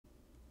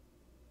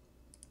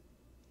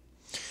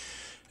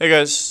Hey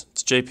guys,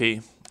 it's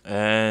JP,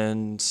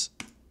 and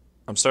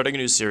I'm starting a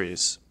new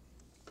series.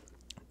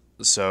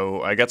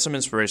 So I got some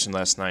inspiration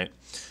last night.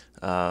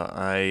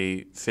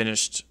 I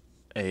finished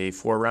a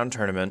 4 round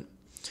tournament,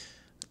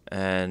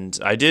 and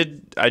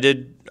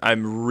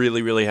I'm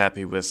really, really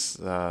happy with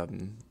how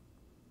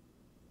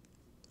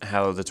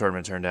the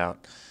tournament turned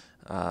out.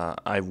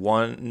 I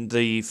won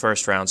the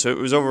first round, so it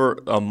was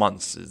over a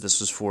month. This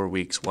was 4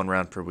 weeks, 1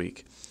 round per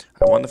week.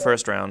 I won the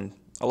first round.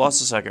 I lost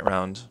the second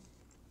round,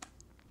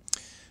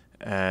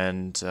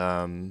 and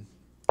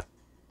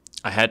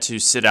I had to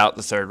sit out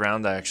the third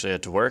round. I actually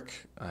had to work.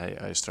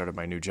 I started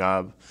my new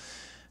job.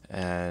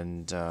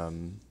 And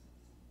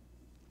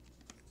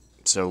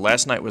so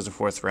last night was the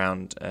fourth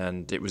round,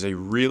 and it was a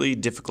really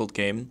difficult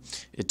game.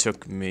 It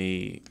took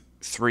me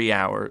 3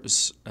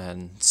 hours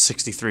and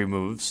 63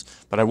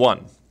 moves, but I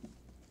won.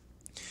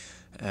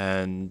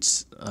 And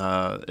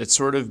it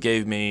sort of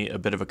gave me a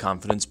bit of a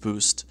confidence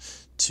boost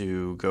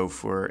to go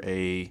for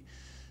a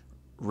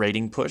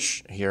rating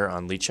push here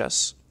on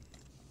Lichess.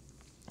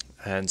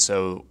 And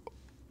so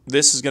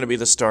this is going to be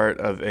the start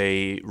of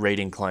a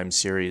rating climb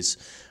series.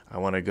 I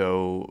want to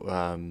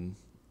go.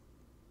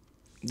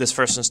 This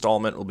first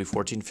installment will be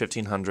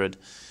 1500,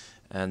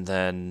 and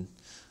then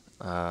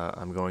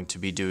I'm going to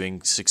be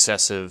doing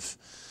successive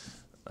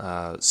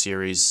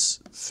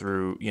series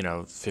through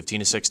 15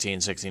 to 16,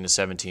 16 to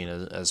 17,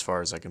 as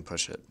far as I can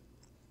push it.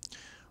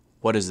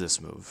 What is this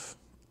move?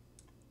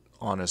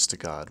 Honest to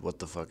God, what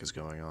the fuck is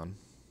going on?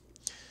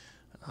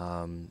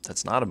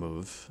 That's not a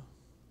move.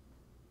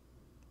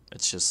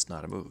 It's just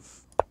not a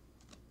move.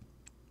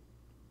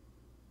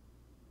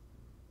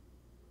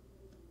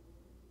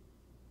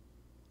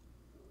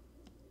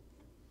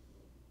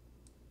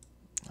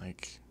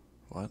 Like,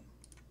 what?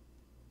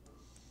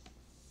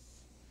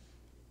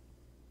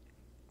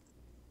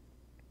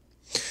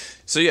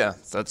 So yeah,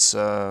 that's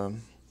the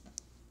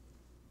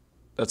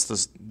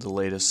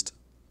latest,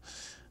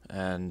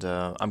 and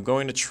I'm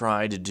going to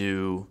try to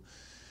do.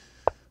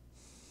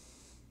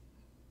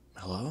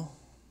 Hello?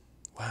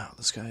 Wow,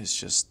 this guy is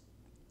just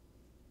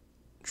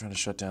trying to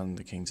shut down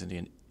the King's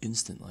Indian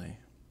instantly.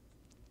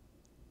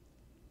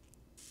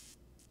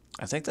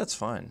 I think that's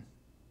fine.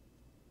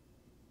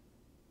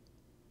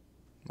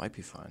 Might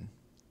be fine.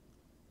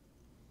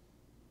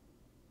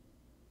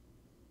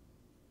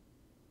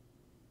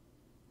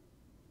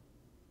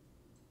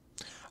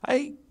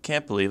 I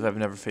can't believe I've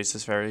never faced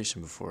this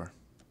variation before.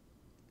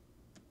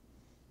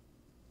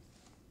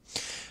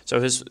 So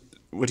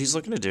what he's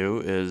looking to do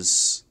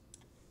is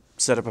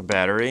set up a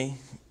battery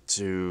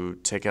to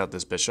take out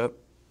this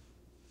bishop,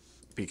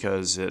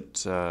 because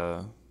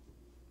my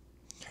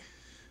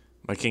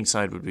king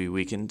side would be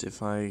weakened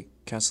if I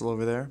castle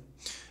over there.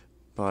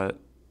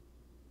 But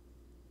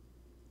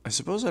I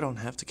suppose I don't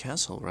have to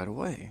castle right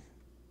away.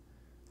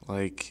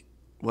 Like,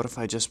 what if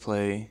I just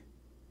play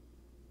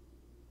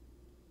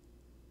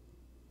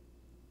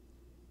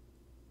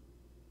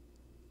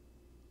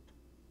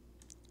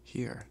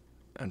here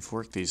and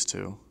fork these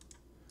two?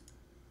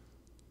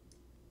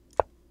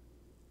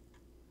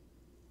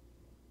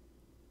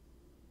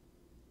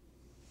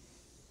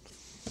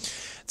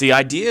 The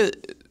idea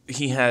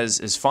he has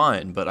is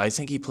fine, but I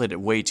think he played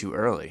it way too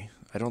early.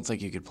 I don't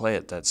think you could play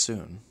it that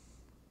soon.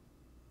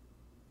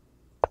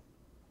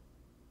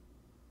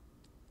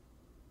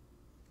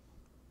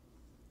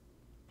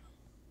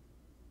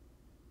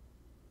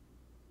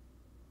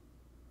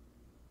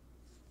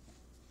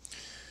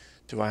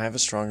 Do I have a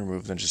stronger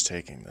move than just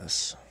taking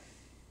this?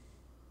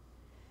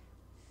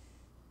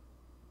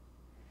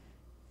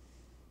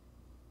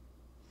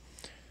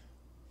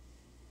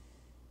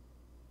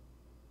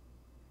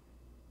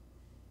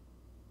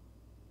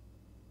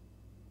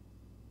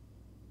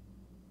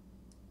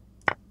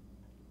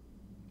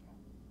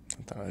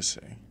 I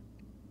see.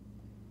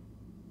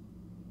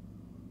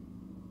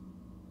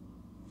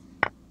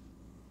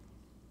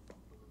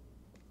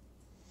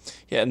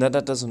 Yeah, and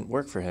that doesn't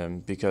work for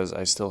him because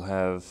I still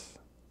have.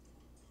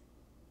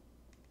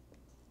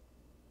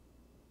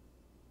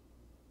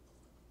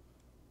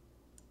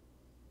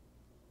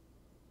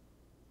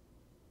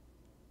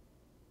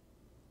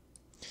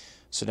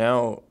 So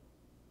now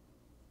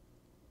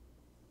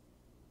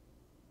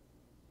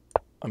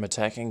I'm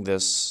attacking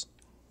this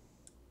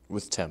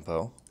with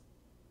tempo,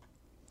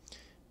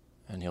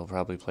 and he'll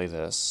probably play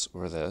this,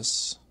 or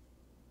this,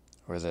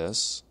 or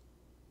this.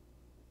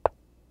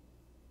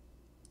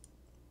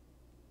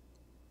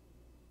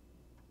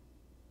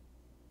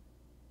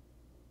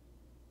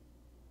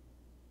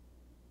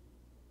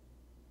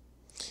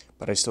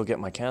 But I still get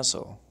my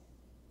castle.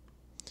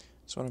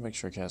 Just want to make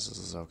sure castles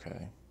is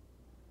okay.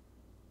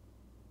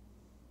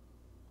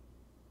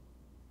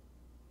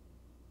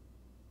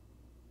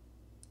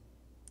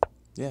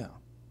 Yeah.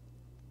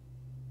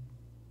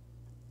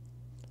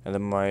 And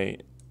then my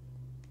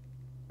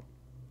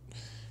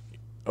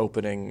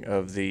opening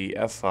of the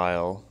F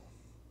file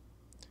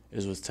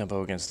is with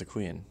tempo against the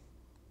queen.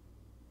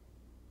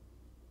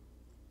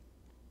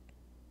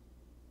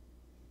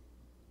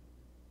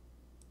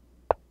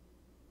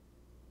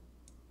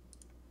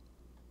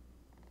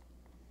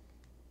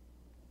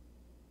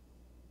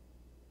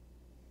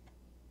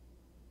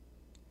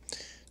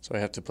 So I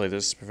have to play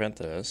this to prevent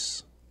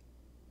this.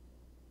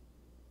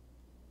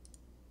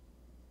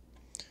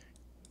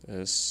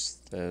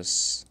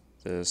 This.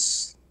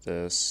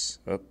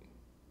 Oh,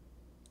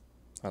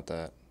 not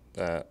that.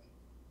 That.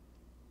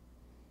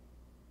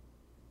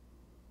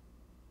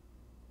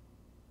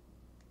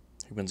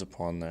 He wins a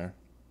pawn there.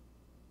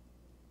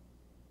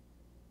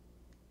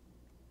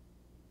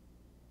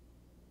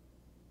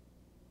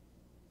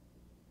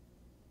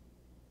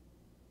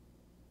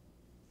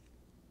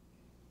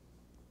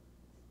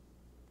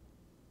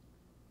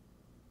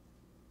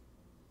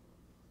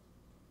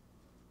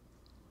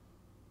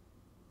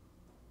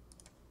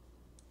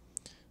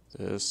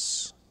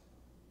 This.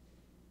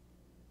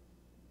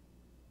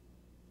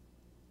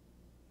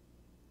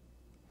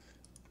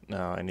 No,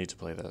 I need to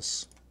play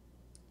this.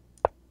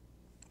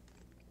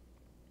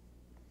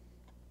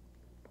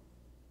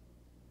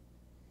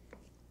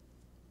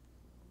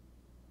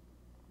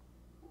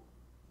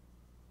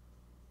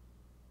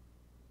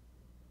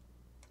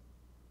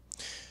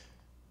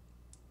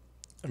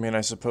 I mean,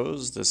 I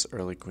suppose this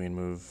early queen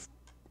move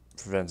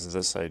prevents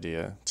this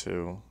idea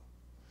too.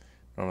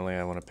 Normally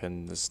I want to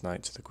pin this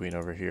knight to the queen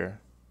over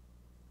here.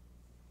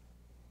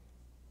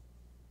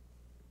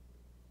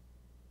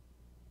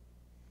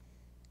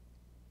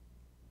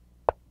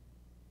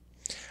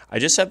 I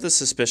just have the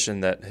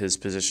suspicion that his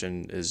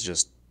position is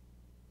just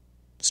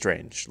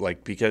strange,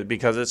 like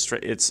because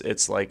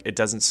it's like it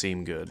doesn't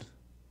seem good.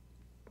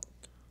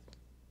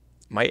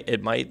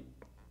 It might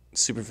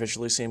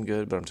superficially seem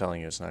good, but I'm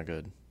telling you, it's not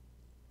good.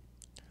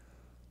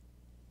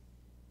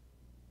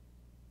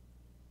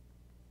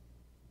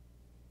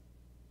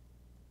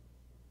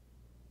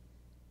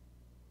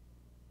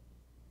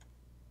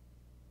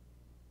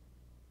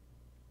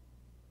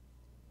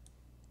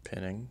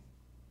 Pinning.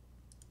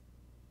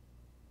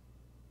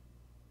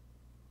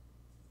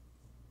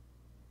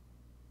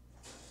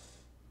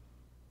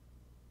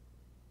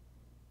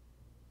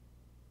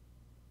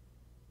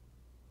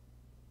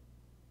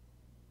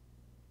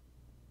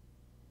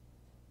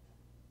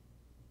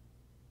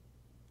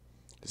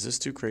 Is this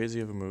too crazy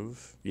of a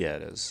move? Yeah,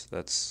 it is.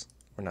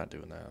 We're not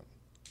doing that.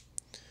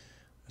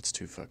 That's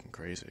too fucking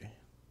crazy.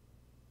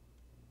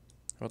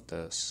 How about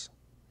this?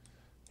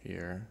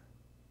 Here.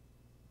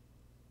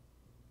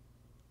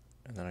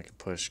 And then I could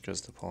push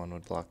because the pawn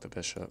would block the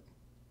bishop.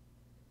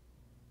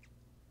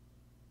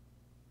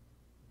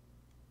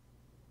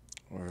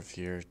 Or if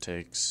here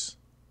takes.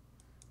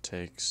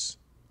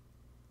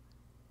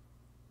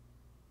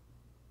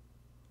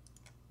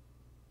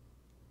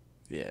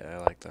 Yeah, I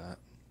like that.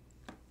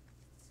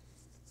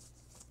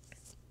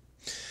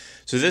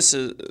 So this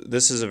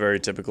is a very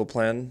typical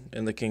plan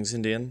in the King's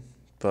Indian,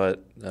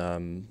 but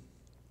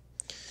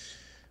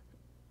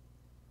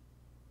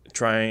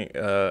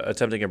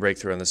attempting a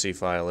breakthrough on the C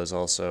file is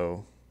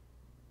also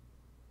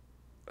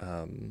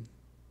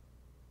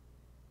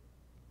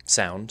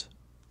sound,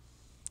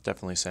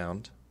 definitely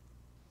sound.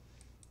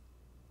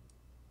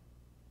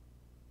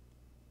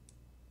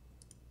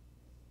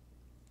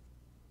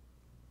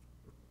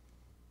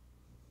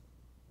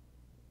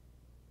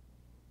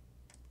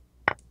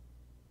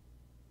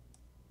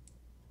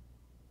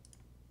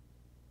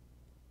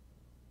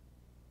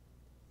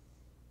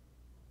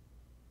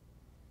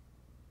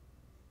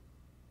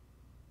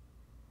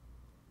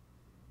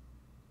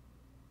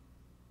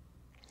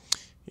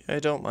 Yeah, I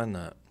don't mind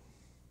that.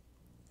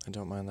 I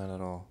don't mind that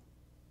at all.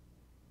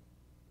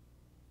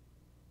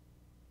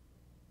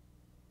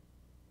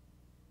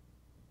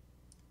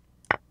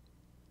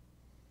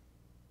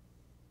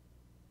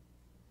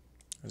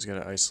 He's got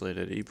an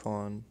isolated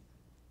e-pawn.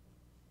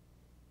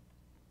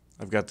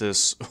 I've got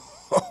this.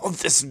 Oh,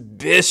 this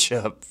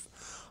bishop.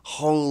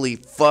 Holy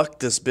fuck,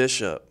 this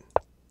bishop.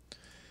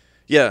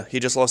 Yeah, he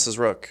just lost his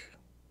rook.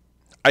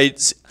 I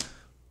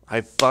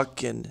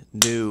fucking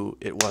knew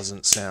it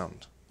wasn't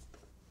sound.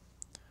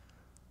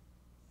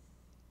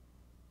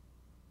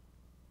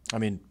 I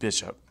mean,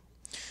 bishop.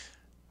 I'm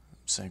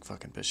saying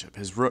fucking bishop.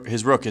 His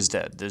rook is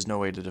dead. There's no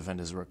way to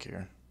defend his rook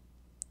here.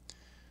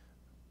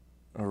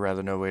 Or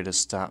rather, no way to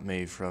stop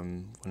me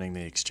from winning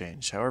the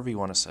exchange. However you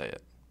want to say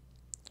it.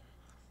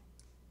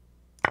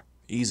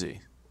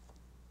 Easy.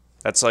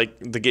 That's like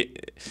the game.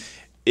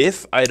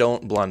 If I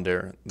don't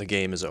blunder, the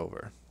game is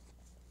over.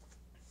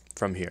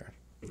 From here,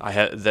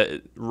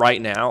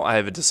 right now I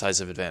have a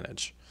decisive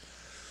advantage.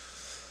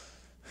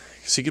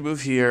 So he could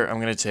move here. I'm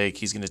gonna take.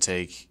 He's gonna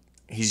take.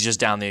 He's just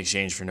down the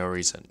exchange for no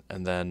reason,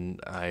 and then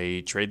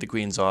I trade the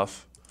queens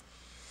off,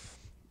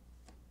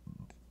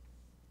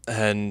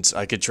 and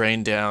I could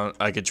trade down.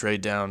 I could trade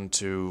down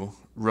to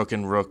rook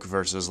and rook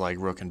versus like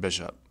rook and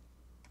bishop,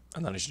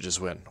 and then I should just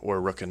win,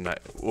 or rook and knight,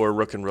 or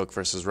rook and rook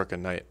versus rook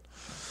and knight.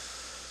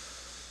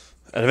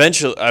 And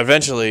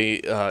eventually,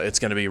 it's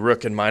going to be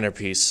rook and minor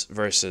piece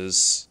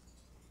versus,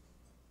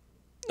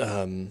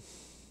 or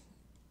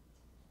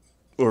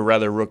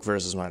rather, rook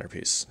versus minor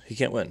piece. He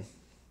can't win.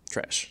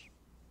 Trash.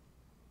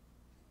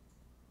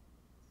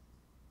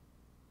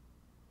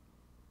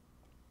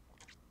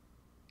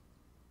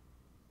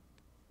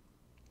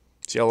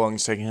 See how long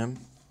it's taking him?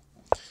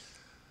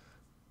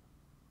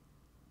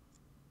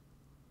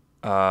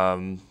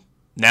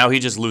 Now he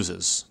just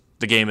loses.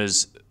 The game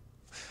is...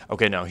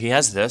 Okay, no, he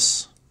has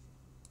this.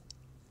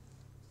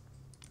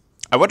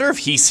 I wonder if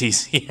he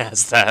sees he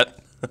has that.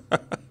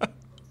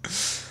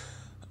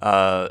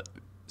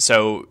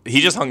 So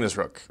he just hung this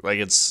rook. Like,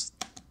 it's...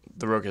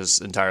 The rook is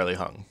entirely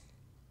hung.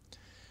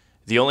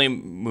 The only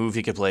move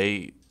he could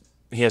play...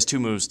 He has two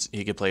moves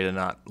he could play to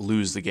not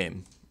lose the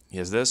game. He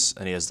has this,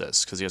 and he has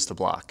this, because he has to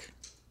block.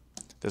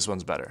 This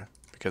one's better,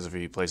 because if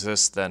he plays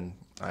this, then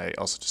I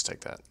also just take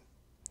that.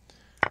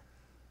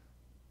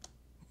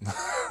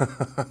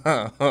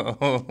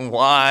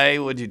 Why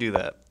would you do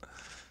that?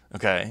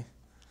 Okay.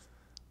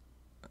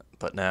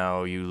 But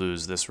now you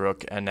lose this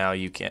rook, and now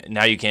you can't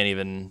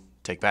even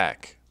take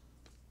back.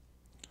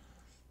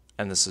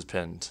 And this is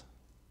pinned.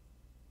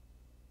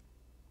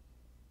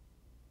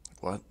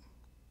 What?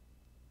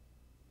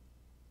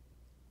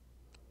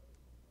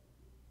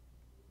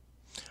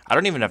 I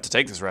don't even have to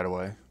take this right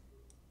away.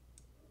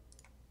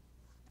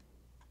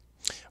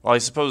 Well, I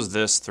suppose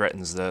this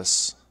threatens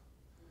this.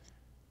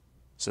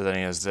 So then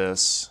he has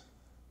this.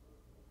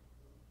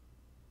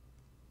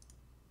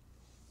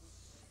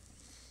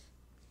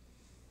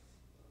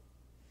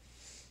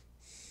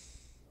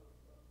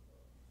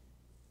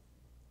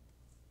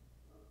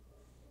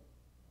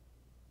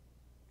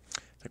 I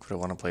think what I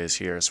want to play is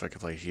here, so I can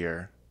play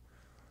here.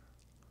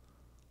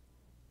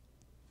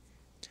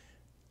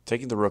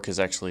 Taking the rook is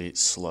actually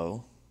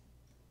slow.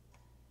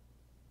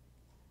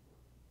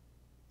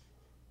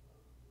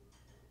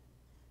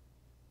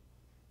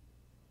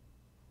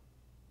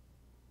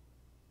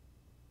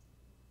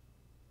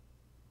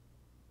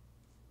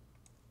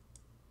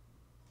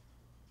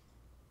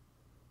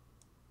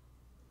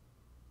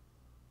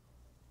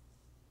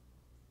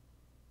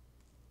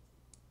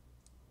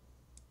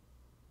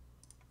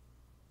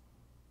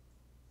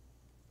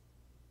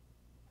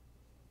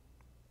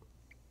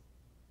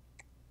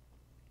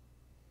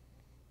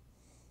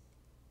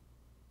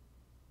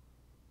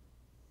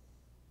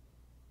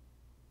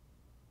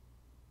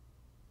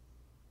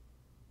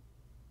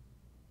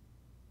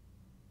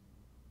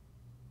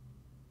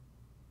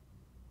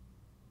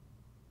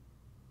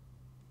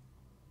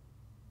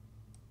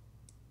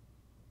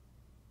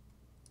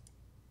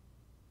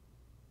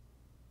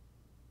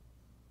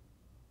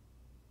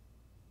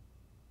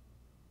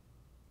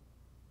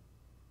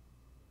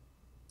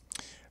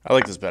 I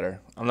like this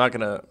better. I'm not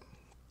gonna...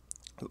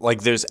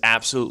 Like, there's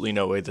absolutely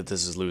no way that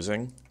this is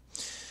losing.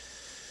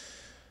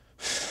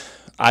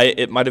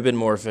 It might have been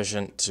more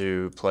efficient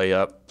to play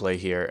up, play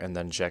here, and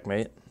then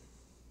checkmate.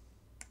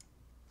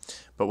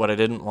 But what I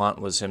didn't want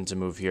was him to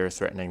move here,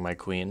 threatening my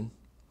queen,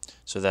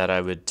 so that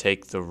I would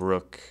take the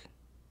rook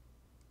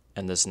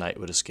and this knight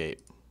would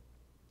escape.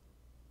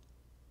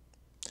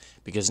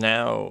 Because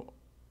now,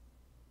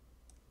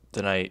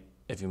 the knight,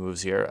 if he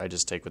moves here, I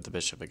just take with the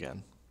bishop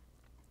again.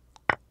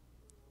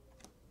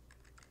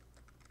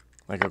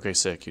 Like, okay,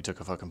 sick, you took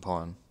a fucking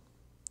pawn.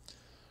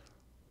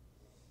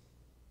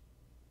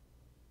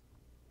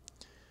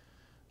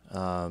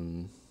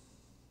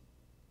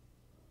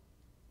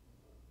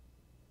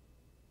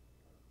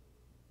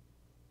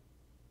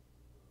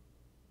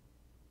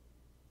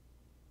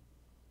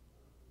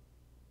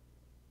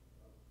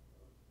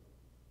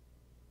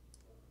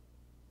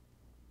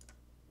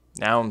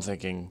 Now I'm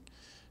thinking,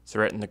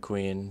 threaten the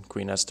queen.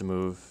 Queen has to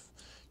move.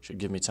 Should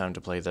give me time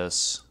to play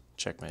this.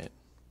 Checkmate.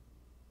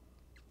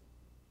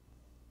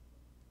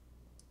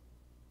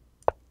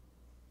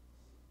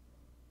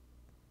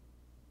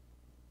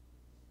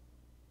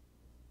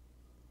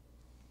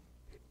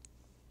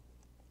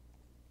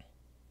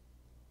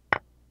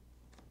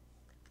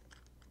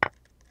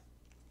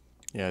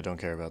 Yeah, I don't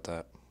care about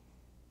that.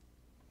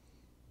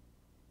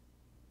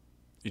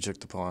 You took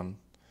the pawn.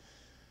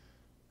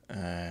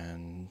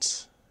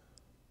 And...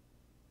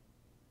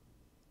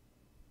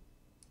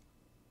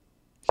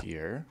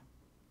 here.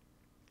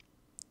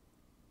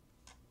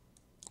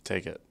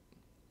 Take it.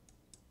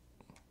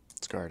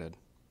 It's guarded.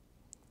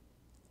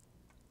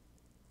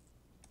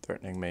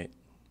 Threatening mate.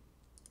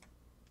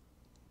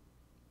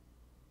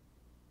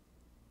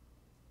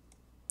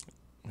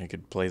 I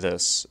could play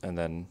this, and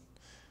then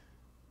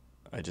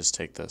I just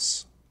take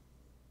this.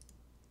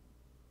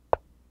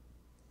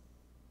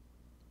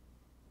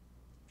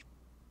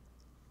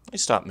 He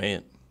stopped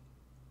mate.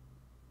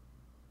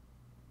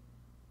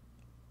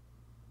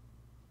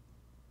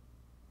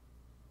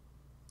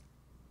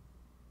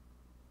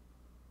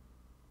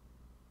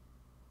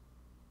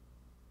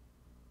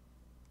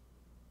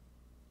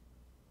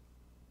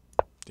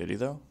 Did he,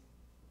 though?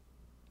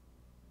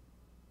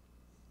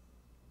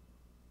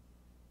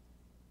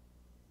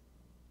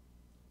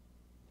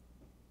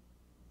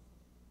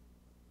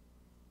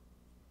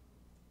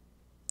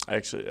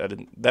 Actually, I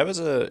didn't. That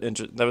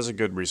was a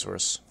good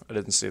resource. I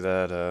didn't see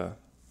that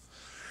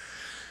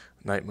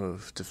knight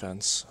move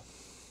defense.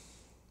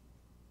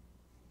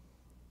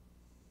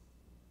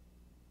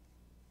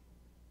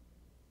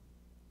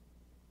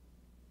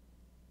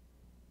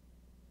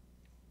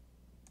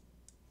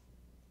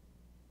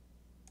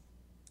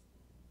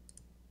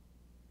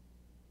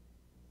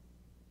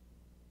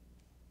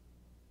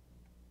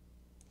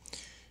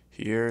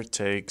 Here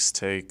takes.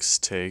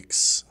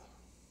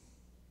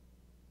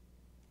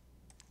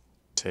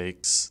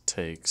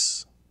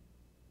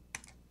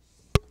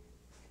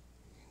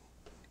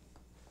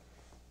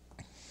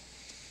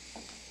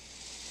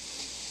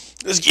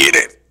 Let's get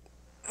it.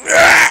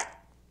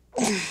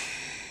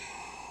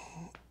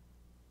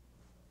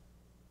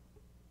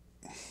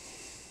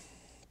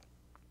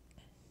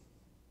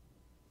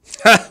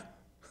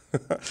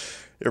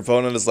 Your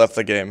opponent has left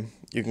the game.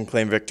 You can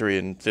claim victory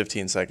in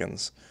 15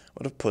 seconds.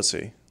 What a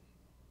pussy.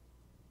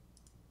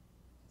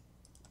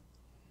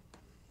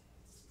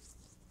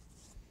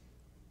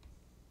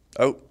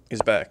 Oh,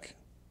 he's back.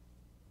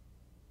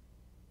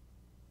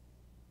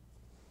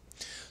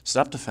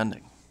 Stop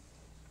defending.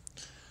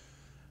 This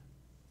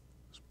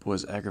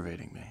boy's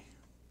aggravating me.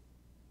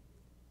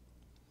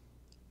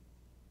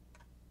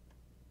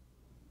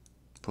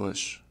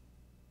 Push.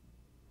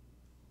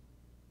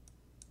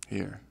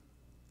 Here.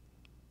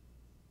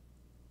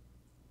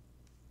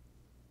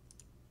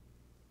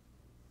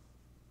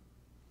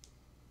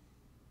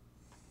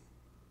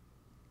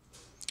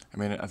 I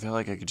mean, I feel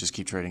like I could just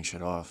keep trading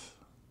shit off.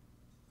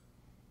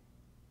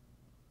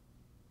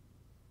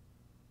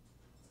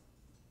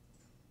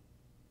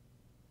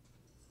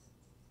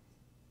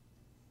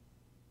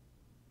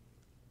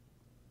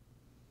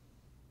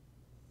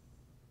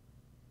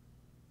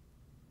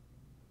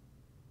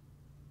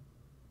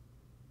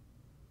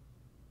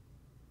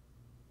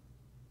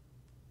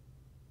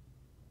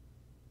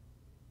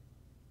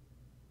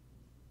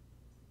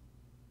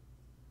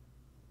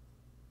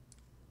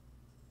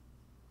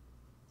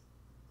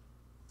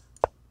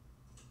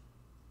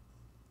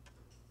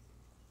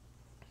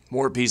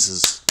 More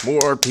pieces.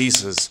 More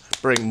pieces.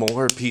 Bring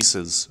more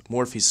pieces.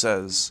 Morphe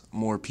says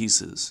more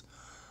pieces.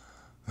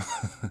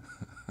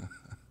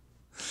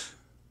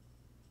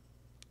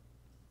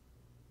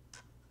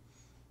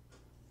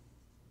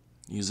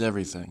 Use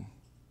everything.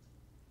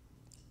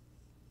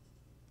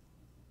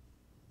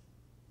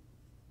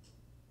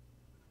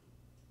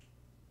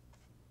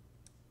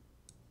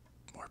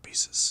 More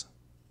pieces.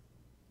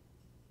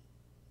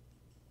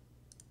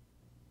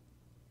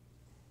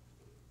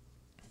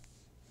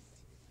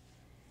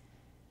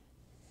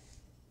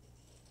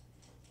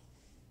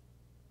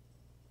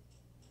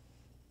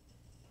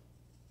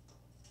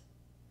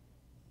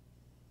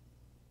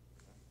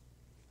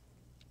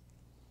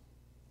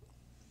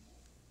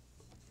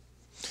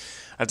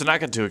 I have to not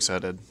get too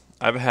excited.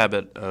 I have a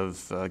habit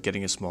of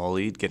getting a small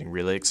lead, getting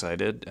really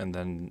excited, and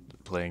then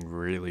playing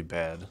really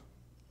bad.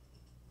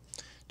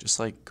 Just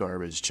like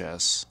garbage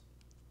chess.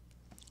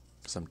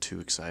 Because I'm too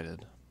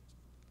excited.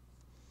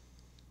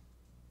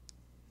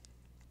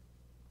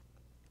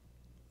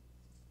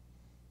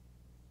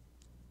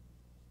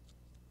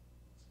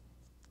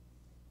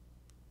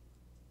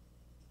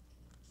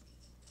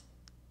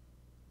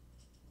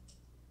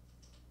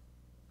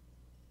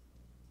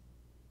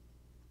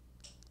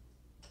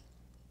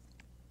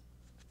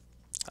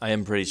 I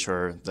am pretty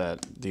sure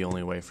that the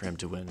only way for him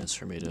to win is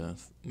for me to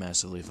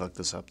massively fuck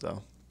this up,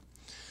 though.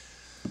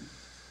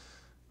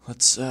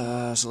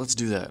 So let's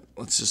do that.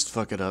 Let's just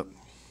fuck it up.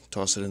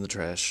 Toss it in the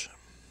trash.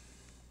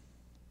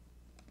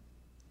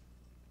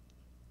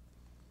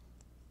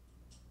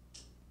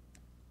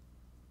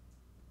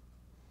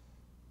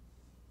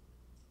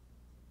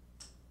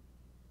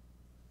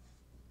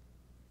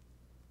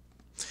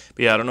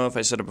 But yeah, I don't know if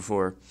I said it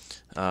before.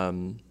 I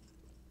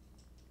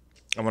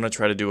want to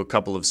try to do a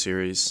couple of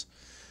series.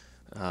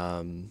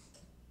 I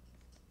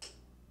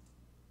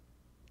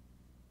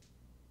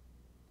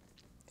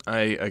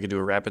could do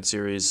a rapid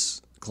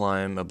series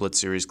climb, a blitz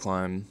series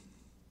climb,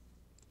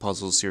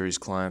 puzzle series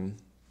climb.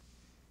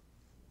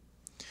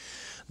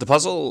 The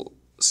puzzle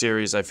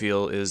series, I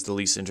feel, is the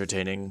least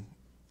entertaining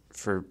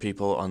for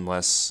people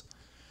unless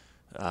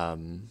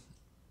you're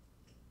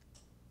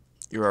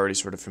already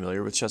sort of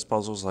familiar with chess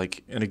puzzles.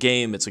 Like, in a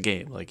game, it's a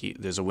game. Like,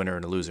 there's a winner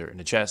and a loser.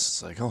 In a chess,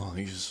 it's like, oh,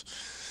 he's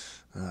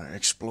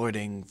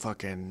exploiting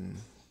fucking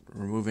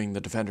removing the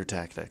defender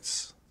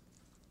tactics.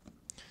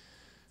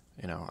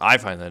 You know, I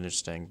find that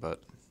interesting,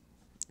 but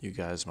you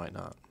guys might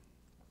not.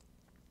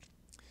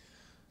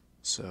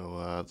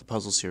 So the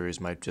puzzle series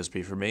might just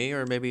be for me,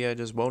 or maybe I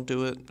just won't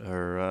do it,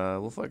 or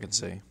we'll fucking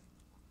see.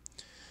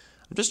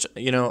 I'm just,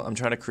 I'm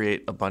trying to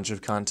create a bunch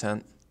of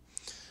content,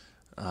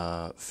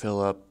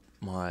 fill up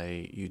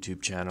my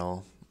YouTube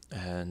channel,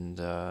 and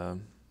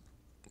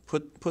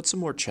put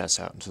some more chess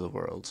out into the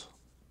world.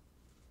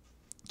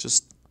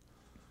 Just,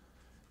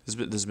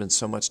 there's been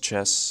so much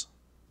chess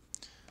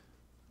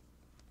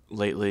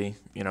lately,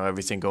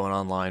 everything going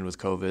online with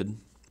COVID.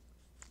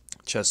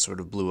 Chess sort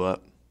of blew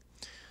up,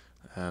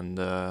 and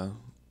I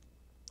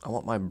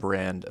want my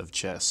brand of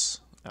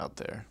chess out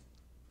there,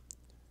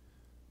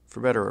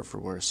 for better or for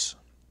worse.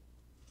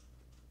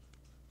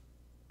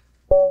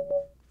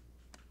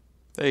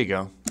 There you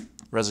go.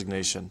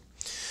 Resignation.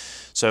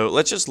 So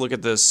let's just look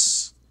at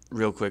this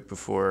real quick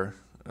before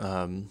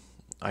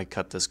I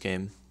cut this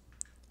game.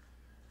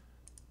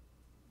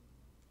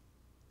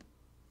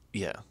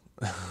 Yeah,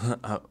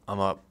 I'm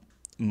up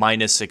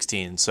minus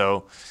 16.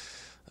 So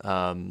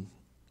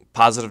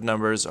Positive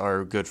numbers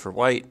are good for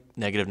white,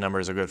 negative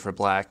numbers are good for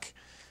black.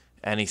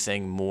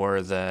 Anything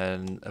more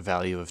than a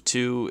value of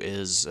 2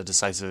 is a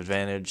decisive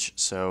advantage.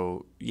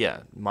 So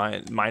yeah,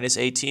 minus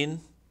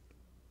 18,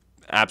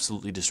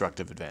 absolutely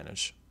destructive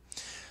advantage.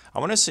 I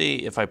want to see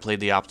if I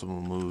played the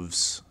optimal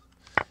moves.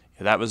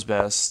 Yeah, that was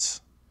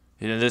best.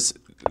 You know,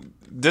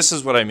 this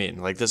is what I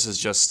mean. Like, this is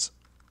just,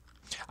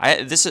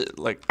 this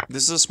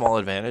is a small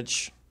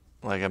advantage.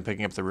 Like, I'm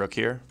picking up the rook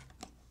here.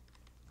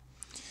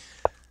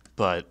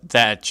 But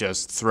that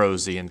just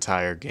throws the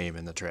entire game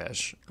in the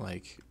trash.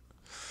 Like,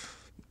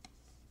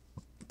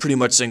 pretty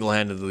much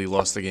single-handedly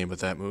lost the game with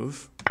that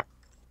move.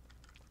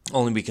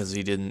 Only because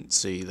he didn't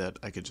see that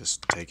I could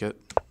just take it.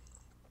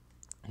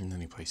 And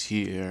then he plays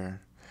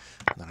here.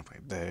 And then I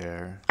played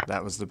there.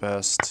 That was the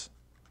best.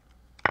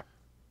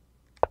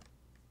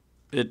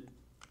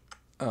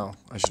 Oh,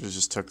 I should have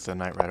just took the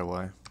knight right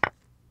away.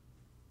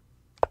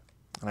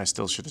 And I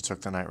still should have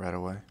took the knight right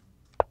away.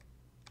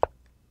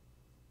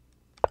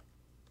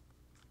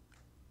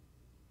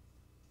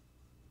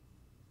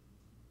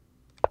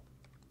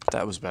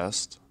 That was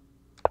best.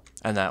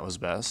 And that was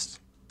best.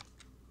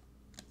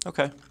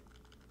 Okay.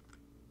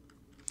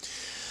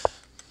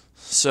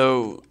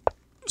 So,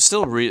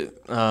 still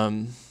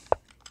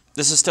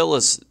this is still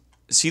a,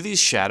 see these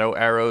shadow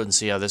arrow and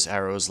see how this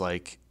arrow is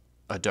like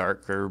a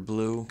darker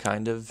blue,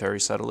 kind of, very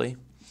subtly.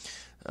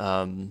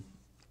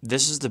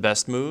 This is the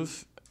best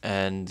move,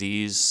 and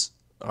these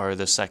are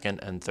the second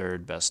and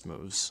third best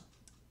moves.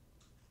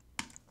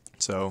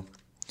 So,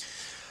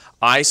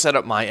 I set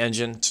up my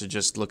engine to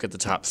just look at the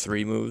top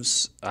 3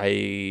 moves.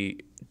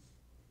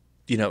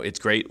 You know, it's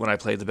great when I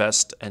play the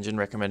best engine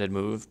recommended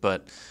move,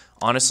 but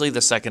honestly,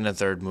 the second and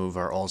third move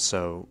are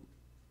also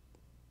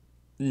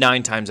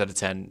 9 times out of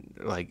 10,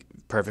 like,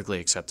 perfectly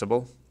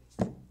acceptable.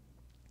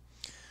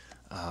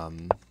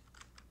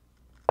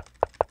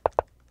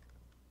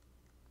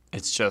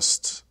 It's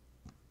just,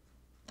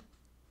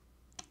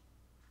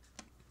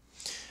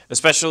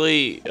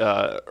 especially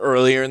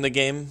earlier in the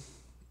game,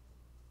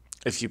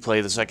 if you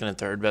play the second and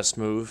third best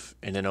move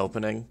in an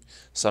opening,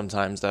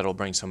 sometimes that'll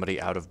bring somebody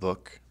out of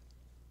book.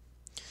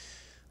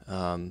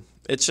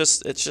 It's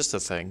just a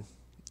thing,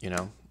 you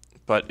know.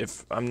 But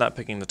if I'm not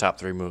picking the top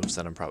 3 moves,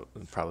 then I'm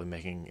probably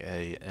making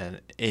an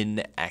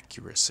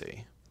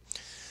inaccuracy.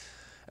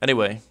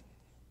 Anyway,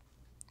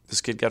 this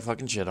kid got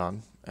fucking shit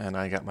on, and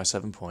I got my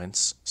 7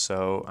 points.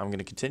 So I'm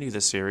gonna continue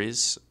this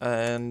series,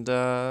 and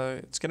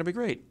it's gonna be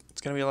great.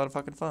 It's gonna be a lot of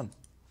fucking fun.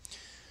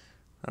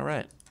 All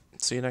right,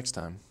 see you next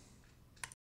time.